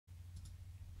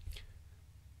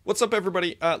What's up,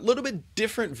 everybody? A little bit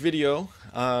different video,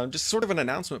 just sort of an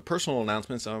announcement, personal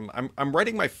announcements. I'm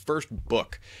writing my first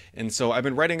book, and so I've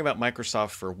been writing about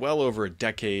Microsoft for well over a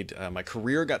decade. My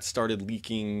career got started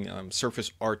leaking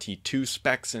Surface RT2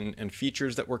 specs and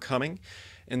features that were coming,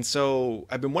 and so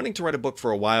I've been wanting to write a book for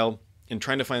a while and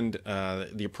trying to find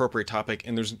the appropriate topic.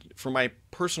 And from my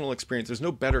personal experience, there's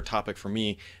no better topic for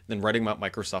me than writing about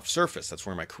Microsoft Surface. That's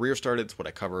where my career started. It's what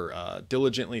I cover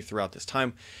diligently throughout this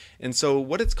time. And so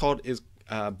what it's called is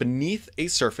Beneath a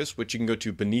Surface, which you can go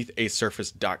to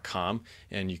beneathasurface.com,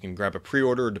 and you can grab a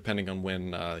pre-order depending on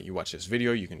when you watch this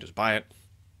video. You can just buy it.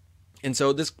 And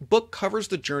so this book covers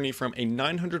the journey from a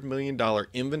 $900 million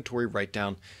inventory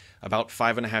write-down about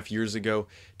 5.5 years ago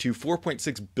to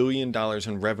 $4.6 billion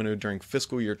in revenue during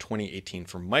fiscal year 2018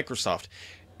 for Microsoft.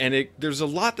 And there's a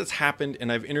lot that's happened,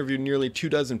 and I've interviewed nearly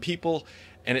 24 people,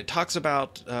 and it talks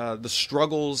about the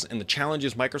struggles and the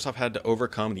challenges Microsoft had to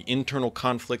overcome, the internal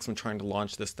conflicts when trying to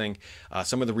launch this thing,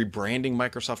 some of the rebranding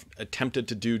Microsoft attempted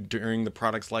to do during the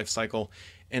product's life cycle,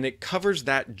 and it covers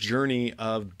that journey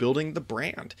of building the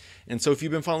brand. And so if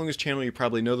you've been following this channel, you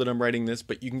probably know that I'm writing this,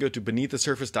 but you can go to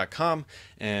beneaththesurface.com,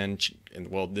 and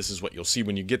well, this is what you'll see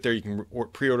when you get there. You can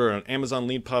pre-order it on Amazon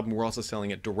Leadpub, and we're also selling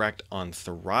it direct on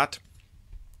Thurrott.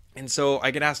 And so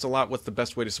I get asked a lot, what's the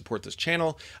best way to support this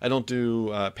channel? I don't do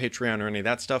Patreon or any of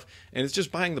that stuff, and it's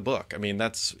just buying the book. I mean,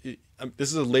 this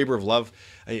is a labor of love.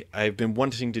 I've been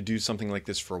wanting to do something like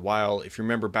this for a while. If you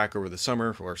remember back over the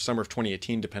summer or summer of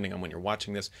 2018, depending on when you're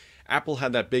watching this, Apple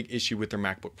had that big issue with their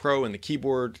MacBook Pro and the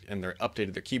keyboard, and they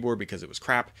updated their keyboard because it was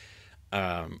crap.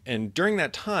 And during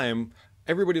that time,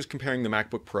 everybody was comparing the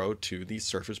MacBook Pro to the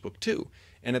Surface Book 2.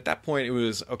 And at that point, it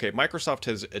was, okay, Microsoft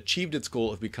has achieved its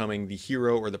goal of becoming the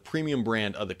hero or the premium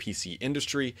brand of the PC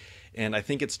industry, and I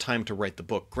think it's time to write the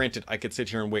book. Granted, I could sit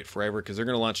here and wait forever because they're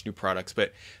going to launch new products,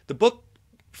 but the book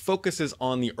focuses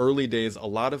on the early days, a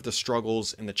lot of the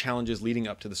struggles and the challenges leading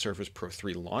up to the Surface Pro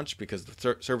 3 launch, because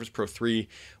the Surface Pro 3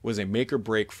 was a make or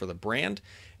break for the brand.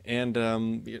 And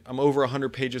I'm over 100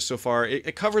 pages so far.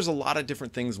 It covers a lot of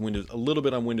different things, a little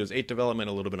bit on Windows 8 development,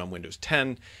 a little bit on Windows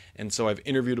 10. And so I've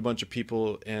interviewed a bunch of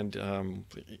people, and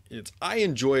I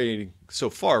enjoy so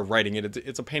far writing it.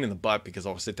 It's a pain in the butt because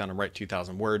I'll sit down and write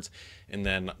 2,000 words, and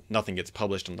then nothing gets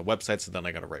published on the website, so then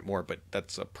I got to write more. But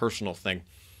that's a personal thing.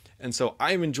 And so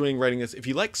I'm enjoying writing this. If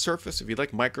you like Surface, if you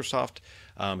like Microsoft,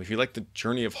 if you like the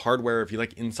journey of hardware, if you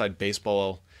like inside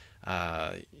baseball,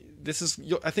 I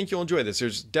think you'll enjoy this.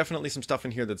 There's definitely some stuff in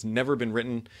here that's never been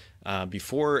written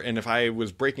before, and if I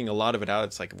was breaking a lot of it out,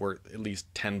 it's like we're at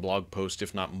least 10 blog posts,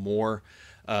 if not more,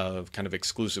 of kind of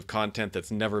exclusive content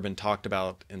that's never been talked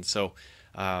about. And so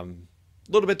a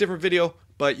little bit different video,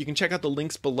 but you can check out the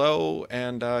links below,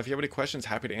 and if you have any questions,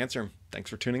 happy to answer them.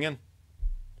 Thanks for tuning in.